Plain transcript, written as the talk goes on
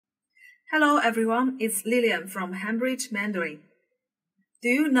Hello everyone, it's Lilian from Cambridge Mandarin. Do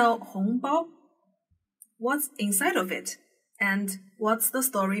you know Hóngbao? What's inside of it? And what's the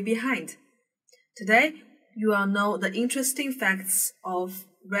story behind? Today, you will know the interesting facts of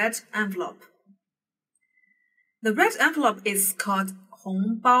red envelope. The red envelope is called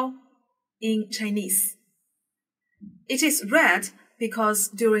Hóngbao in Chinese. It is red because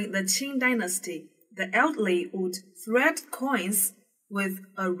during the Qin Dynasty, the elderly would thread coins with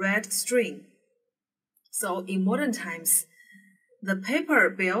a red string. So in modern times, the paper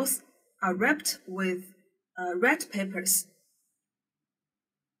bills are wrapped with red papers.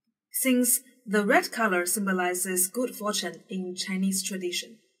 Since the red color symbolizes good fortune in Chinese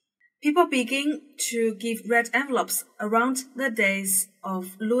tradition, people begin to give red envelopes around the days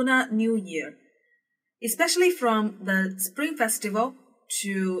of Lunar New Year, especially from the Spring Festival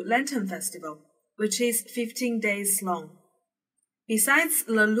to Lantern Festival, which is 15 days long. Besides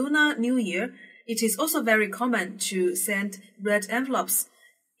the Lunar New Year, it is also very common to send red envelopes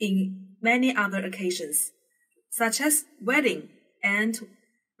in many other occasions, such as wedding and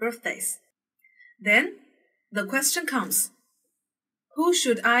birthdays. Then, the question comes, who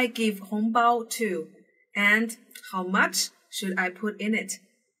should I give Hóngbao to, and how much should I put in it?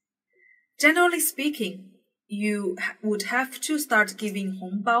 Generally speaking, you would have to start giving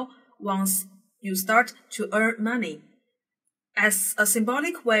Hóngbao once you start to earn money, as a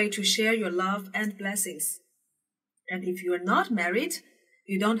symbolic way to share your love and blessings. And if you are not married,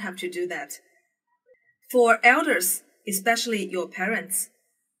 you don't have to do that. For elders, especially your parents,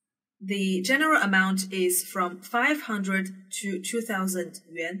 the general amount is from 500 to 2,000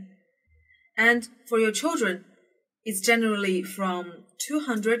 yuan. And for your children, it's generally from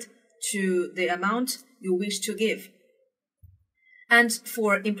 200 to the amount you wish to give. And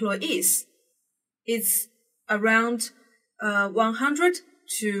for employees, it's around 100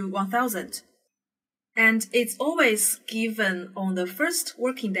 to 1,000. And it's always given on the first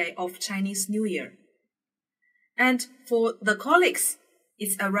working day of Chinese New Year. And for the colleagues,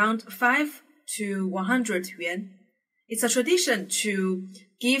 it's around 5 to 100 yuan. It's a tradition to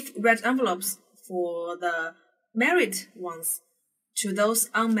give red envelopes for the married ones to those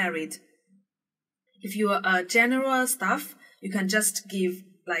unmarried. If you are a general staff, you can just give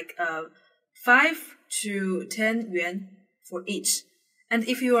like 5 to 10 yuan for each. And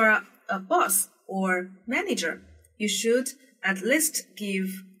if you are a boss or manager, you should at least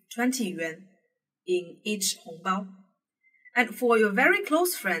give 20 yuan in each Hóngbao. And for your very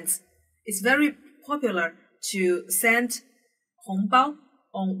close friends, it's very popular to send Hóngbao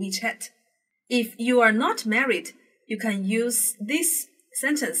on WeChat. If you are not married, you can use this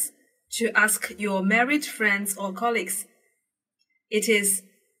sentence to ask your married friends or colleagues. It is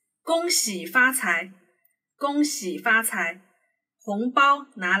恭喜发财，恭喜发财，红包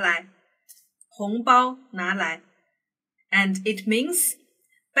拿来，红包拿来. And it means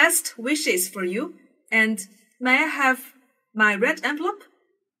best wishes for you, and may I have my red envelope?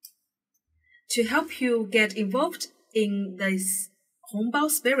 To help you get involved in this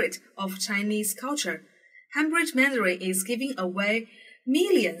Hóngbao spirit of Chinese culture, Cambridge Mandarin is giving away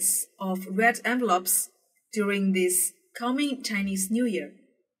millions of red envelopes during this coming Chinese New Year.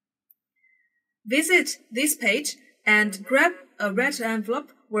 Visit this page and grab a red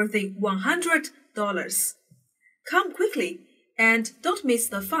envelope worth $100. Come quickly and don't miss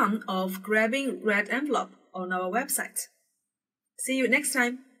the fun of grabbing red envelope on our website. See you next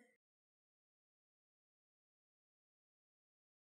time.